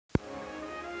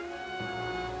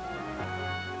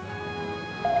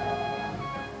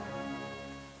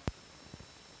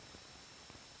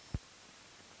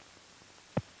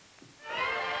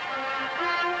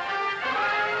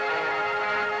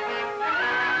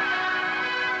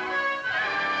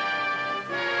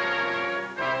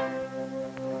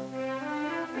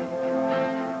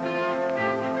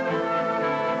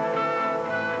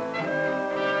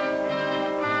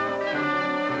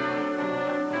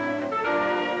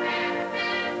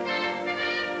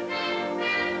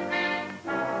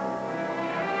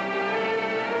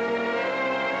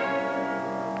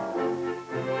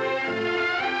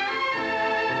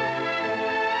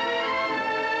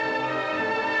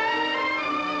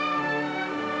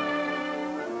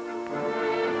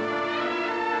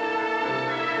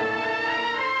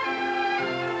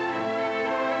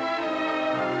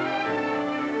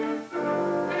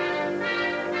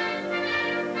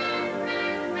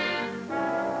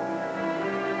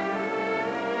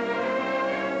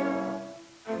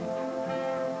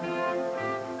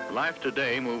Life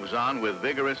today moves on with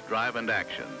vigorous drive and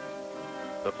action.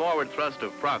 The forward thrust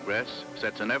of progress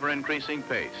sets an ever-increasing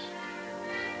pace.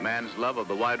 Man's love of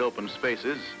the wide-open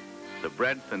spaces, the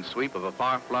breadth and sweep of a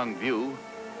far-flung view,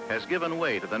 has given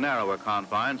way to the narrower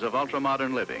confines of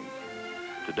ultra-modern living.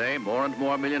 Today, more and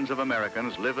more millions of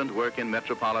Americans live and work in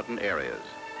metropolitan areas.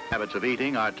 Habits of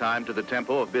eating are timed to the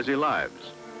tempo of busy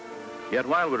lives. Yet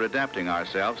while we're adapting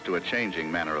ourselves to a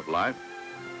changing manner of life,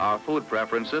 our food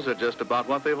preferences are just about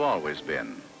what they've always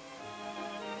been.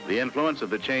 The influence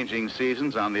of the changing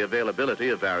seasons on the availability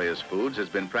of various foods has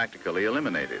been practically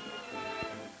eliminated.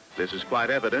 This is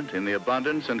quite evident in the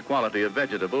abundance and quality of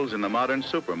vegetables in the modern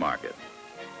supermarket.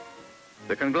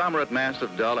 The conglomerate mass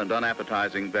of dull and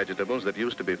unappetizing vegetables that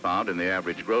used to be found in the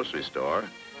average grocery store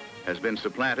has been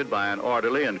supplanted by an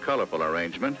orderly and colorful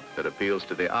arrangement that appeals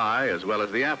to the eye as well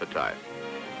as the appetite.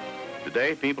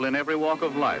 Today, people in every walk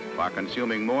of life are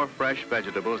consuming more fresh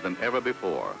vegetables than ever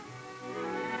before.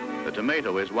 The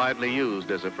tomato is widely used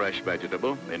as a fresh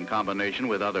vegetable in combination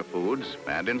with other foods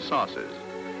and in sauces.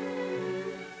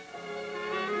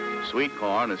 Sweet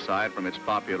corn, aside from its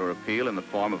popular appeal in the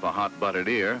form of a hot buttered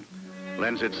ear,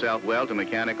 lends itself well to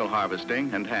mechanical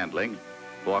harvesting and handling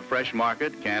for fresh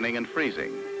market, canning, and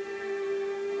freezing.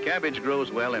 Cabbage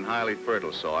grows well in highly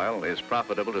fertile soil, is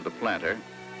profitable to the planter,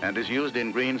 and is used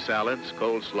in green salads,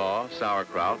 coleslaw,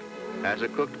 sauerkraut, as a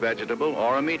cooked vegetable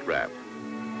or a meat wrap.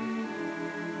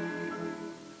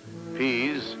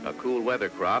 Peas, a cool weather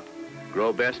crop,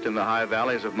 grow best in the high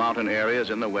valleys of mountain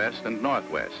areas in the west and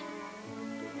northwest.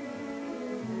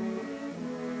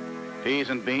 Peas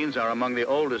and beans are among the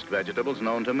oldest vegetables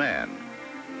known to man.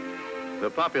 The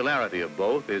popularity of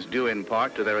both is due in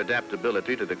part to their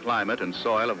adaptability to the climate and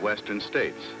soil of western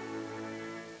states.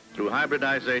 Through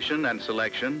hybridization and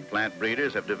selection, plant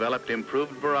breeders have developed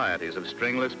improved varieties of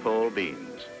stringless pole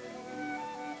beans.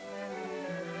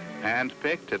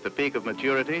 Hand-picked at the peak of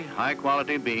maturity,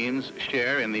 high-quality beans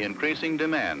share in the increasing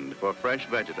demand for fresh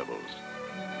vegetables.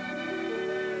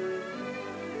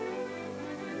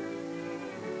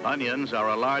 Onions are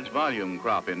a large volume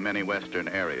crop in many western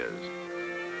areas.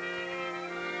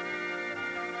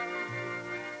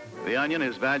 The onion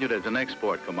is valued as an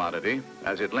export commodity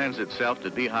as it lends itself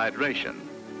to dehydration,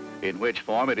 in which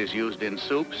form it is used in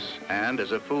soups and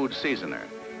as a food seasoner.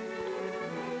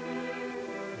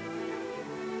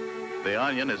 The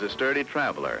onion is a sturdy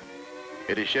traveler.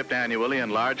 It is shipped annually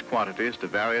in large quantities to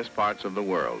various parts of the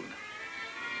world.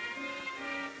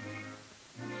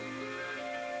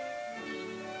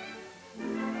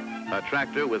 A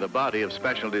tractor with a body of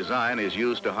special design is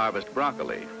used to harvest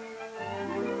broccoli.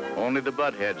 Only the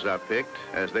bud heads are picked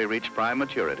as they reach prime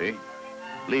maturity,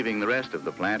 leaving the rest of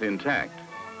the plant intact.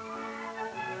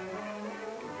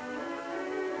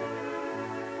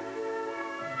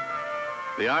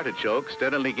 The artichoke,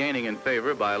 steadily gaining in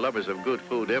favor by lovers of good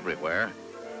food everywhere,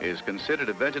 is considered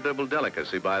a vegetable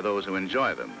delicacy by those who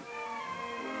enjoy them.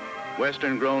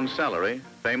 Western-grown celery,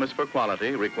 famous for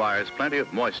quality, requires plenty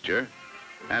of moisture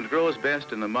and grows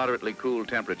best in the moderately cool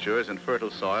temperatures and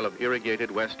fertile soil of irrigated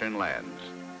western lands.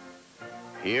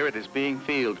 Here it is being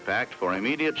field-packed for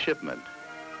immediate shipment.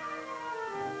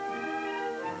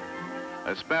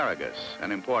 Asparagus,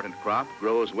 an important crop,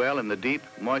 grows well in the deep,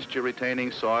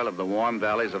 moisture-retaining soil of the warm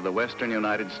valleys of the western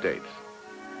United States.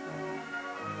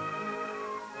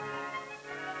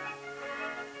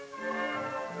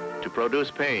 To produce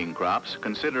paying crops,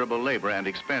 considerable labor and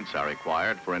expense are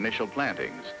required for initial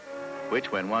plantings,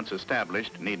 which, when once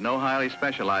established, need no highly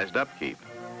specialized upkeep.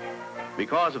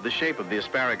 Because of the shape of the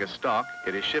asparagus stalk,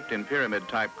 it is shipped in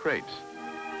pyramid-type crates.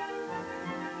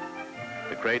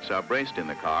 The crates are braced in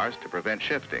the cars to prevent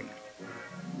shifting.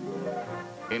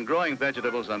 In growing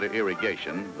vegetables under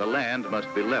irrigation, the land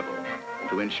must be level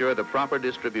to ensure the proper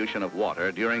distribution of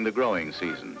water during the growing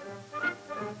season.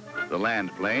 The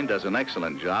land plane does an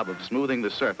excellent job of smoothing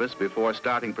the surface before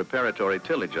starting preparatory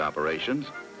tillage operations,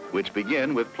 which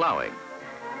begin with plowing.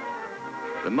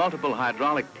 The multiple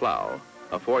hydraulic plow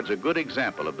affords a good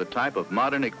example of the type of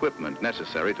modern equipment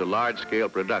necessary to large-scale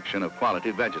production of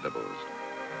quality vegetables.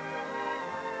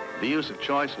 The use of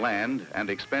choice land and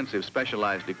expensive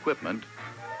specialized equipment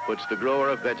puts the grower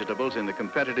of vegetables in the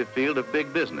competitive field of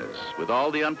big business with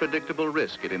all the unpredictable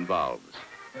risk it involves.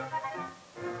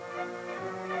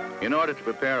 In order to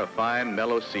prepare a fine,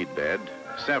 mellow seed bed,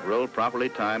 several properly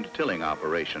timed tilling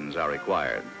operations are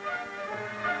required.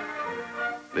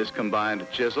 This combined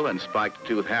chisel and spiked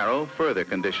tooth harrow further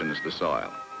conditions the soil.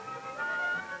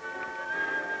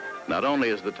 Not only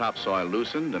is the topsoil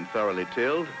loosened and thoroughly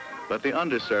tilled, but the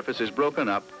undersurface is broken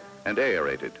up and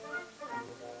aerated.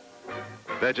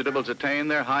 Vegetables attain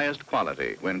their highest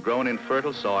quality when grown in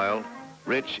fertile soil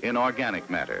rich in organic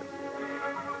matter.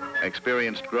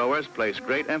 Experienced growers place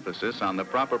great emphasis on the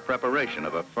proper preparation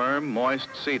of a firm, moist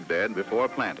seedbed before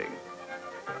planting.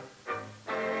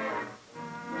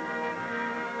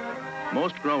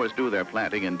 Most growers do their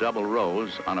planting in double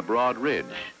rows on a broad ridge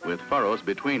with furrows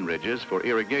between ridges for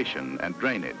irrigation and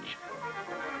drainage.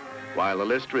 While the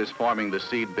lister is forming the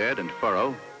seedbed and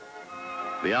furrow,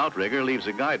 the outrigger leaves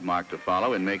a guide mark to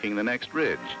follow in making the next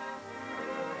ridge.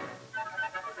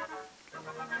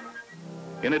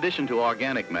 In addition to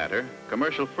organic matter,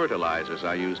 commercial fertilizers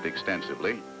are used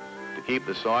extensively to keep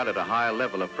the soil at a high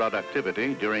level of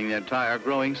productivity during the entire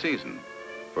growing season.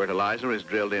 Fertilizer is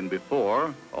drilled in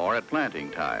before or at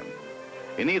planting time.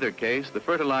 In either case, the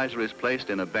fertilizer is placed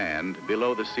in a band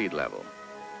below the seed level.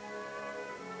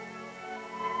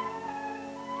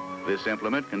 This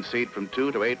implement can seed from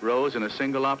 2 to 8 rows in a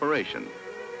single operation.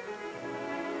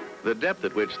 The depth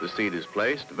at which the seed is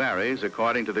placed varies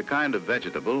according to the kind of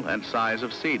vegetable and size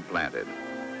of seed planted.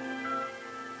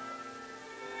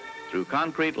 Through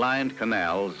concrete-lined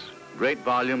canals, great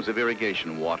volumes of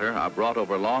irrigation water are brought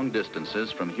over long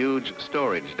distances from huge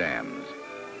storage dams.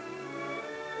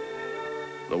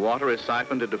 The water is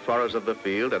siphoned into furrows of the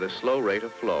field at a slow rate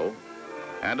of flow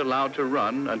and allowed to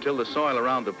run until the soil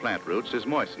around the plant roots is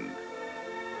moistened.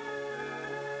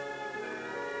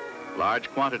 Large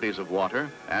quantities of water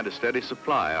and a steady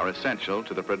supply are essential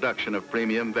to the production of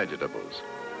premium vegetables.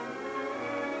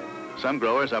 Some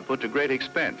growers are put to great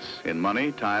expense in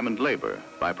money, time, and labor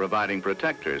by providing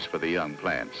protectors for the young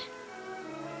plants.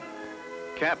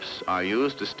 Caps are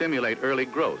used to stimulate early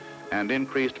growth and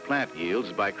increased plant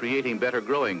yields by creating better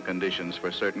growing conditions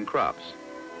for certain crops.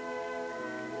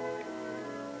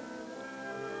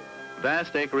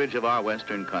 Vast acreage of our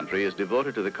western country is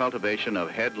devoted to the cultivation of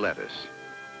head lettuce.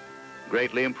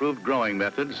 Greatly improved growing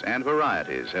methods and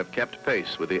varieties have kept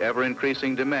pace with the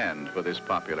ever-increasing demand for this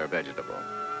popular vegetable.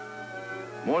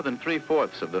 More than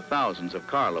 3/4 of the thousands of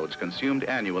carloads consumed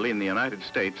annually in the United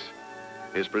States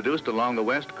is produced along the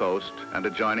West Coast and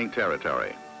adjoining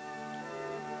territory.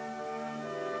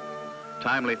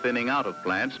 Timely thinning out of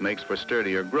plants makes for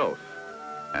sturdier growth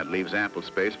and leaves ample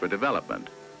space for development.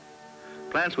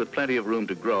 Plants with plenty of room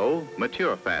to grow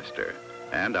mature faster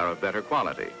and are of better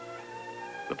quality.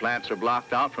 The plants are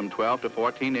blocked out from 12 to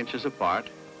 14 inches apart,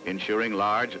 ensuring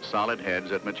large, solid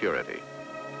heads at maturity.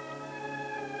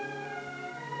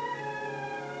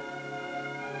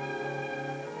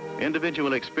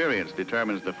 Individual experience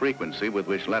determines the frequency with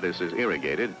which lettuce is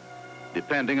irrigated,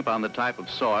 depending upon the type of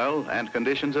soil and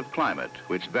conditions of climate,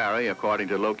 which vary according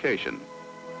to location.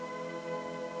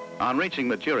 On reaching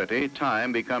maturity,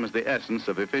 time becomes the essence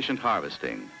of efficient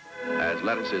harvesting, as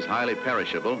lettuce is highly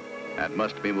perishable and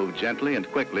must be moved gently and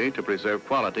quickly to preserve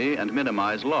quality and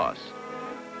minimize loss.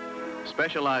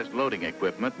 Specialized loading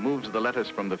equipment moves the lettuce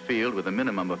from the field with a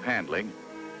minimum of handling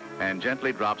and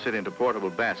gently drops it into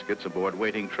portable baskets aboard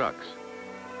waiting trucks.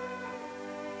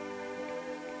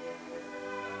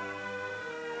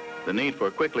 The need for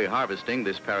quickly harvesting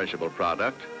this perishable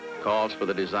product calls for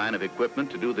the design of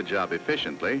equipment to do the job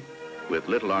efficiently with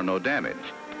little or no damage.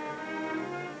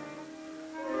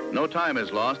 No time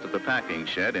is lost at the packing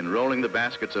shed in rolling the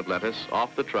baskets of lettuce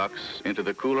off the trucks into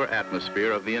the cooler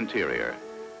atmosphere of the interior,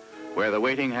 where the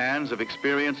waiting hands of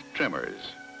experienced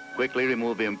trimmers quickly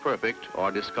remove imperfect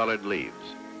or discolored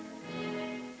leaves.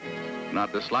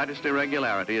 Not the slightest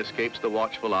irregularity escapes the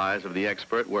watchful eyes of the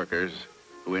expert workers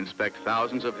who inspect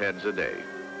thousands of heads a day.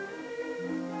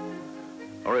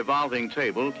 A revolving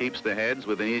table keeps the heads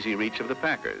within easy reach of the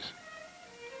packers.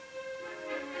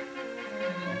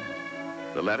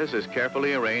 The lettuce is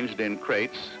carefully arranged in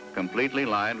crates, completely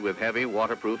lined with heavy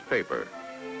waterproof paper,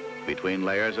 between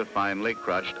layers of finely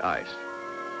crushed ice.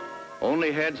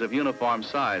 Only heads of uniform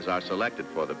size are selected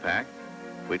for the pack,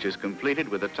 which is completed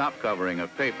with a top covering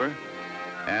of paper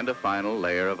and a final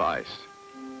layer of ice.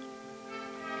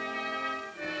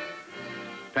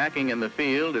 Packing in the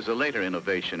field is a later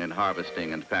innovation in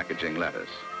harvesting and packaging lettuce.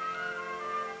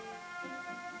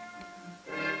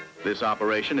 This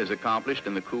operation is accomplished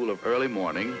in the cool of early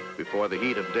morning before the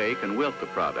heat of day can wilt the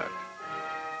product.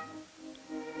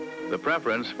 The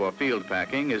preference for field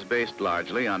packing is based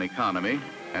largely on economy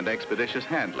and expeditious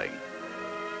handling.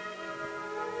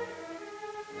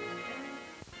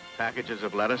 Packages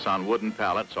of lettuce on wooden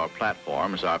pallets or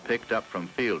platforms are picked up from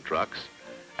field trucks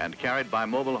and carried by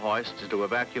mobile hoists to a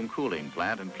vacuum cooling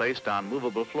plant and placed on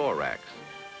movable floor racks.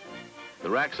 The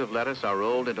racks of lettuce are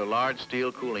rolled into large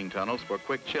steel cooling tunnels for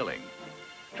quick chilling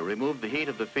to remove the heat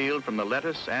of the field from the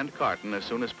lettuce and carton as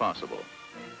soon as possible.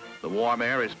 The warm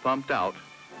air is pumped out,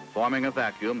 forming a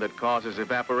vacuum that causes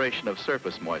evaporation of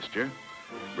surface moisture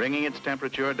bringing its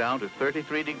temperature down to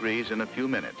 33 degrees in a few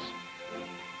minutes.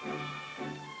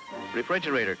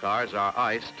 Refrigerator cars are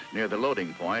iced near the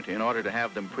loading point in order to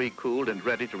have them pre-cooled and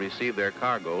ready to receive their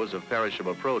cargoes of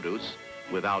perishable produce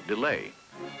without delay.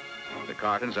 The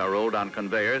cartons are rolled on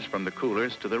conveyors from the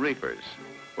coolers to the reefers,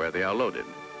 where they are loaded.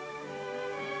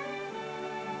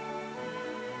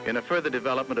 In a further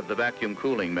development of the vacuum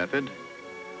cooling method,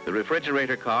 the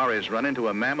refrigerator car is run into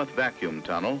a mammoth vacuum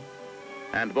tunnel,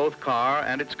 and both car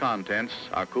and its contents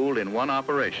are cooled in one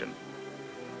operation.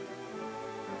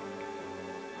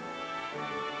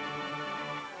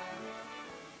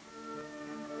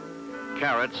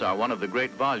 Carrots are one of the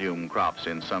great volume crops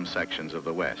in some sections of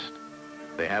the West.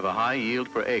 They have a high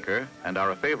yield per acre and are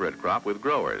a favorite crop with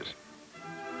growers.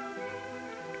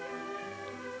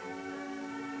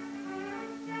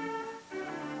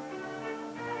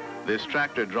 This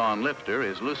tractor-drawn lifter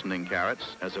is loosening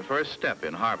carrots as a first step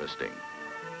in harvesting.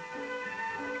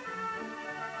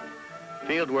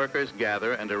 Field workers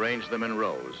gather and arrange them in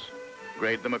rows,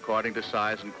 grade them according to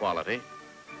size and quality,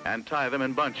 and tie them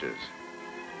in bunches.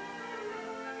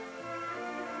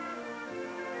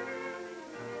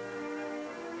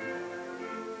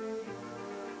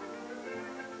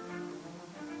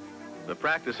 The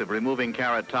practice of removing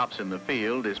carrot tops in the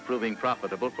field is proving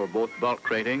profitable for both bulk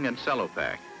crating and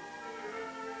cellopack.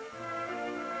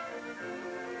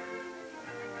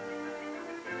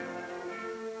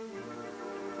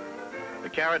 The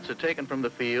carrots are taken from the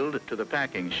field to the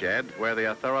packing shed where they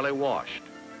are thoroughly washed.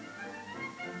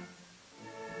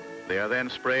 They are then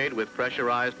sprayed with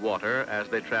pressurized water as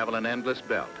they travel an endless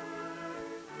belt.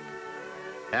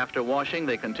 After washing,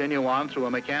 they continue on through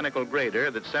a mechanical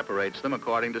grater that separates them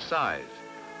according to size.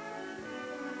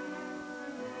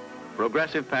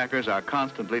 Progressive packers are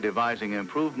constantly devising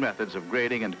improved methods of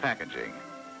grading and packaging,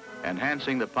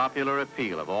 enhancing the popular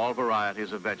appeal of all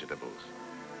varieties of vegetables.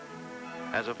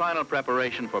 As a final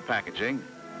preparation for packaging,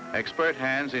 expert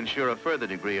hands ensure a further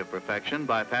degree of perfection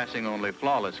by passing only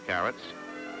flawless carrots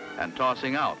and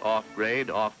tossing out off-grade,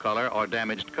 off-color, or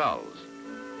damaged culls.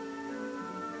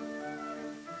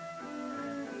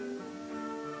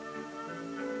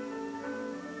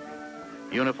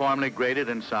 Uniformly graded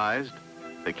and sized,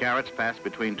 the carrots pass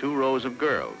between two rows of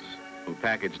girls who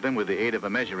package them with the aid of a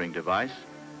measuring device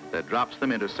that drops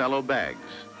them into cello bags,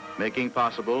 making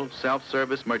possible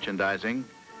self-service merchandising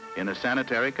in a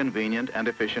sanitary, convenient, and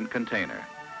efficient container.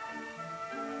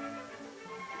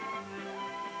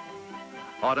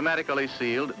 Automatically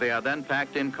sealed, they are then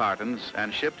packed in cartons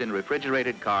and shipped in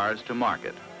refrigerated cars to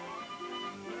market.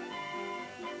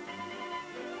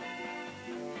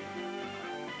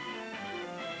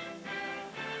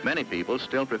 Many people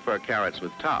still prefer carrots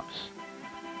with tops.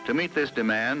 To meet this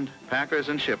demand, packers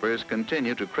and shippers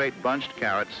continue to crate bunched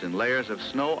carrots in layers of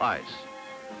snow ice,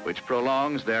 which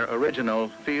prolongs their original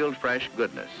field-fresh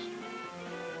goodness.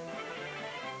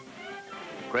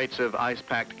 Crates of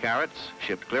ice-packed carrots,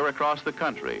 shipped clear across the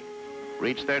country,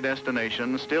 reach their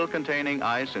destination still containing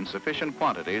ice in sufficient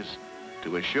quantities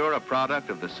to assure a product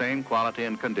of the same quality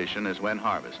and condition as when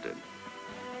harvested.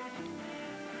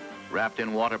 Wrapped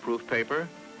in waterproof paper,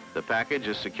 the package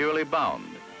is securely bound,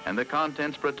 and the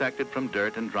contents protected from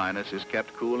dirt and dryness is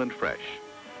kept cool and fresh.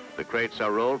 The crates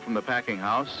are rolled from the packing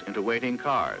house into waiting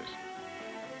cars.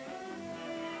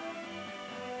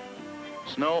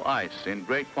 Snow ice in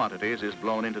great quantities is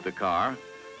blown into the car,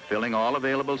 filling all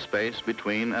available space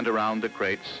between and around the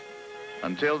crates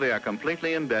until they are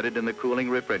completely embedded in the cooling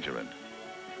refrigerant.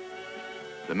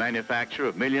 The manufacture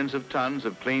of millions of tons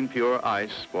of clean, pure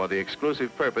ice for the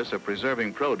exclusive purpose of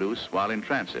preserving produce while in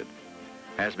transit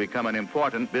has become an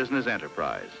important business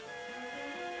enterprise.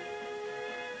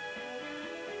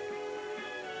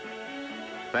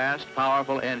 Fast,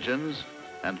 powerful engines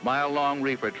and mile-long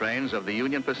reefer trains of the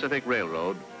Union Pacific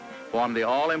Railroad form the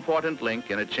all-important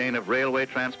link in a chain of railway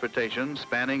transportation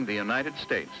spanning the United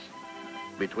States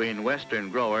between Western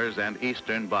growers and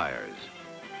Eastern buyers.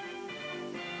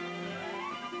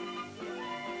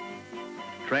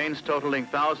 Trains totaling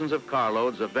thousands of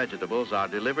carloads of vegetables are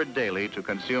delivered daily to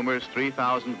consumers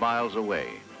 3,000 miles away.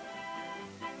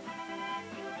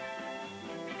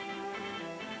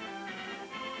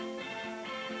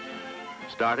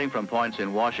 Starting from points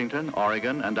in Washington,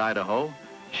 Oregon, and Idaho,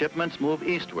 shipments move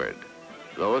eastward.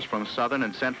 Those from southern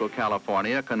and central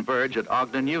California converge at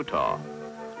Ogden, Utah,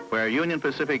 where Union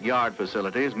Pacific yard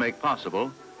facilities make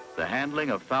possible the handling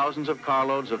of thousands of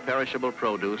carloads of perishable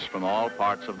produce from all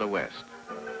parts of the West.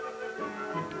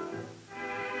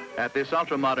 At this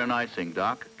ultra-modern icing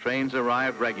dock, trains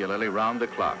arrive regularly round the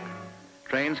clock.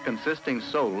 Trains consisting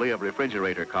solely of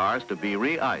refrigerator cars to be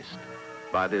re-iced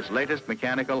by this latest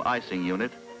mechanical icing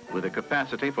unit with a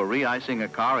capacity for re-icing a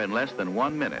car in less than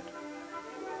 1 minute.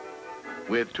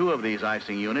 With 2 of these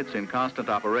icing units in constant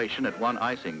operation at one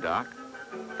icing dock,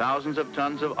 thousands of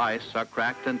tons of ice are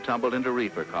cracked and tumbled into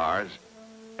reefer cars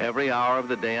every hour of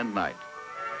the day and night,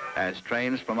 as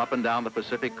trains from up and down the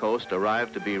Pacific coast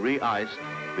arrive to be re-iced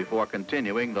before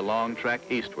continuing the long trek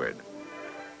eastward.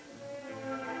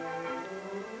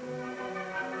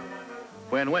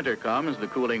 When winter comes, the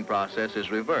cooling process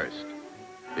is reversed.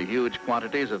 The huge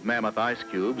quantities of mammoth ice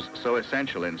cubes, so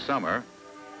essential in summer,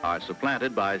 are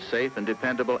supplanted by safe and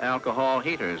dependable alcohol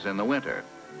heaters in the winter.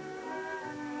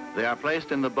 They are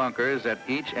placed in the bunkers at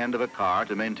each end of a car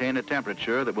to maintain a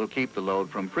temperature that will keep the load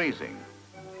from freezing.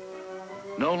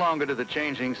 No longer do the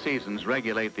changing seasons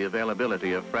regulate the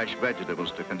availability of fresh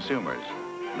vegetables to consumers,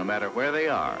 no matter where they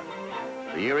are.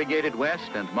 The irrigated West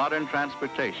and modern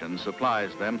transportation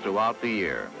supplies them throughout the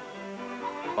year.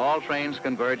 All trains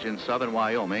converge in southern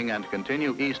Wyoming and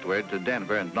continue eastward to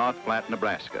Denver and North Platte,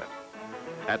 Nebraska.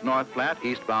 At North Platte,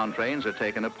 eastbound trains are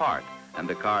taken apart and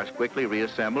the cars quickly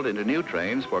reassembled into new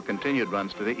trains for continued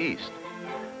runs to the east.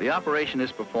 The operation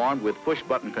is performed with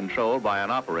push-button control by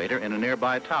an operator in a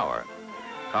nearby tower.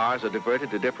 Cars are diverted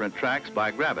to different tracks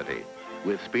by gravity,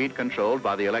 with speed controlled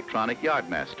by the electronic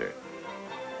yardmaster.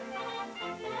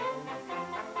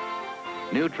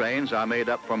 New trains are made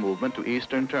up for movement to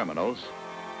eastern terminals,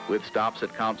 with stops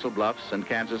at Council Bluffs and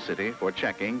Kansas City for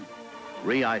checking,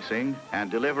 re-icing,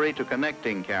 and delivery to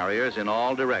connecting carriers in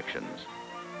all directions.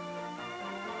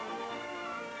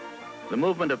 The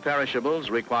movement of perishables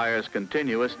requires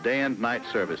continuous day and night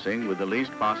servicing with the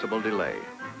least possible delay.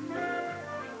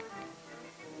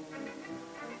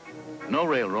 No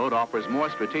railroad offers more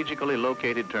strategically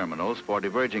located terminals for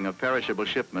diverging of perishable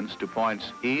shipments to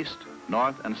points east,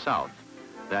 north, and south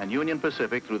than Union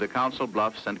Pacific through the Council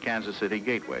Bluffs and Kansas City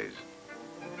gateways.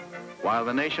 While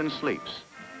the nation sleeps,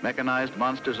 mechanized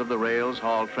monsters of the rails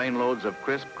haul trainloads of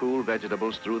crisp, cool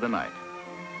vegetables through the night.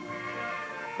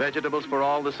 Vegetables for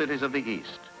all the cities of the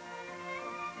East.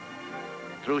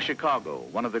 Through Chicago,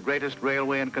 one of the greatest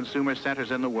railway and consumer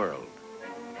centers in the world.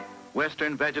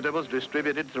 Western vegetables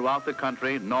distributed throughout the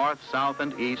country, north, south,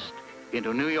 and east,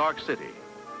 into New York City.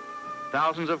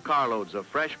 Thousands of carloads of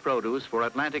fresh produce for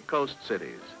Atlantic coast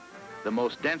cities, the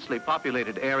most densely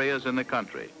populated areas in the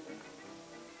country.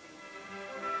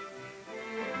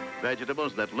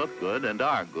 Vegetables that look good and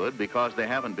are good because they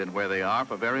haven't been where they are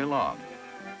for very long.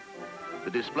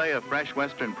 The display of fresh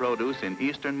Western produce in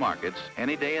Eastern markets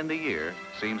any day in the year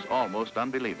seems almost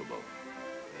unbelievable.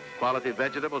 Quality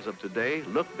vegetables of today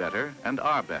look better and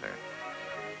are better.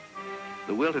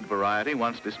 The wilted variety,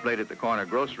 once displayed at the corner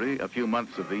grocery a few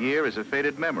months of the year, is a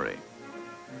faded memory.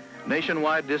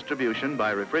 Nationwide distribution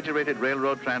by refrigerated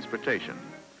railroad transportation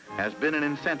has been an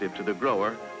incentive to the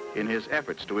grower in his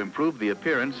efforts to improve the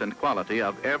appearance and quality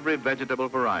of every vegetable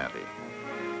variety.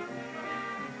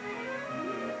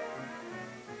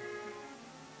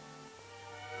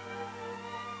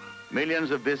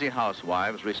 Millions of busy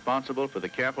housewives responsible for the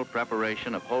careful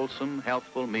preparation of wholesome,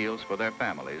 healthful meals for their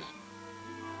families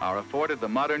are afforded the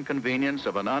modern convenience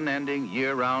of an unending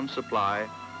year-round supply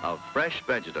of fresh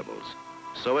vegetables,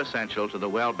 so essential to the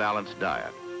well-balanced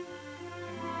diet.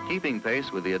 Keeping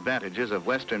pace with the advantages of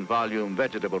Western volume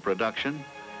vegetable production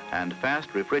and fast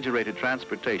refrigerated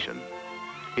transportation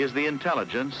is the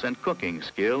intelligence and cooking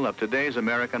skill of today's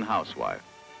American housewife.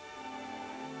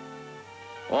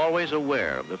 Always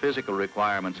aware of the physical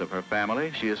requirements of her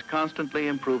family, she is constantly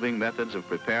improving methods of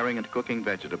preparing and cooking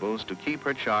vegetables to keep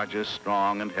her charges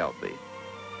strong and healthy.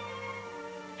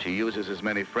 She uses as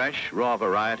many fresh, raw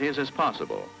varieties as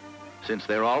possible, since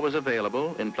they're always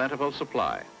available in plentiful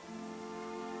supply.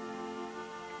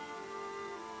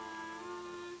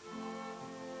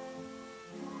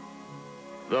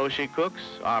 Those she cooks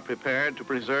are prepared to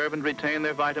preserve and retain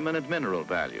their vitamin and mineral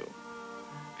value.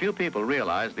 Few people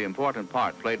realize the important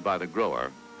part played by the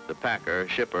grower, the packer,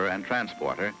 shipper, and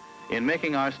transporter in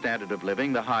making our standard of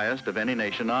living the highest of any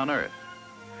nation on earth.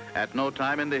 At no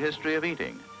time in the history of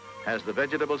eating has the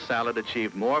vegetable salad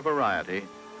achieved more variety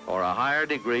or a higher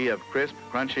degree of crisp,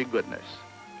 crunchy goodness.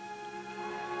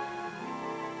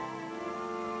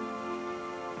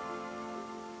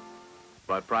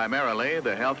 But primarily,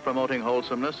 the health-promoting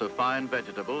wholesomeness of fine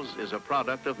vegetables is a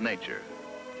product of nature,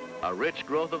 a rich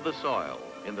growth of the soil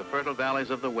in the fertile valleys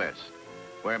of the West,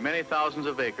 where many thousands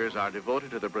of acres are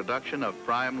devoted to the production of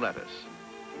prime lettuce.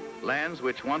 Lands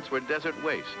which once were desert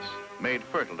wastes, made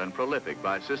fertile and prolific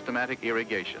by systematic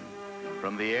irrigation.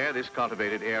 From the air, this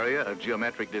cultivated area of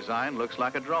geometric design looks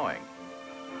like a drawing.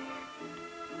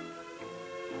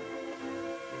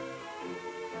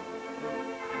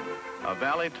 A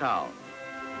valley town,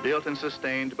 built and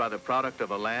sustained by the product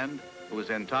of a land whose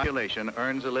entire population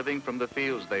earns a living from the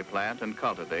fields they plant and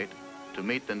cultivate to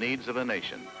meet the needs of a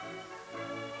nation.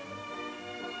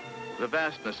 The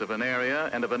vastness of an area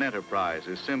and of an enterprise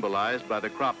is symbolized by the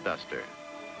crop duster,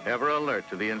 ever alert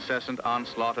to the incessant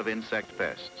onslaught of insect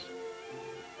pests.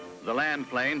 The land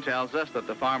plane tells us that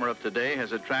the farmer of today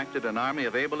has attracted an army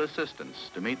of able assistants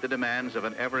to meet the demands of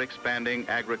an ever-expanding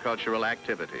agricultural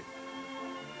activity.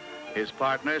 His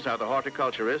partners are the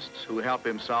horticulturists who help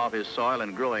him solve his soil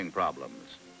and growing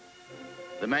problems,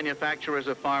 the manufacturers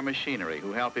of farm machinery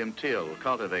who help him till,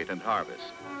 cultivate, and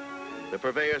harvest, the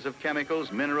purveyors of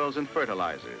chemicals, minerals, and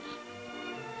fertilizers,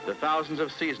 the thousands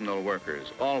of seasonal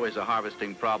workers, always a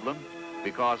harvesting problem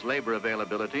because labor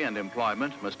availability and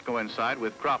employment must coincide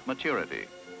with crop maturity.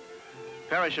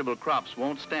 Perishable crops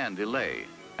won't stand delay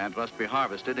and must be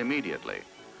harvested immediately.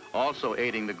 Also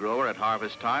aiding the grower at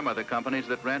harvest time are the companies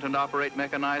that rent and operate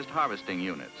mechanized harvesting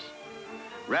units.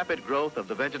 Rapid growth of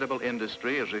the vegetable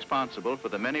industry is responsible for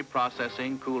the many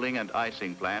processing, cooling, and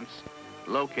icing plants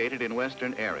located in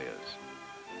western areas.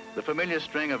 The familiar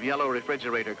string of yellow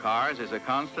refrigerator cars is a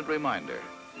constant reminder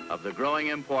of the growing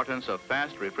importance of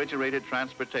fast refrigerated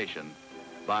transportation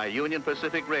by Union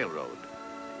Pacific Railroad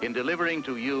in delivering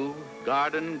to you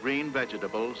garden green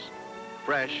vegetables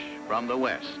fresh from the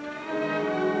West.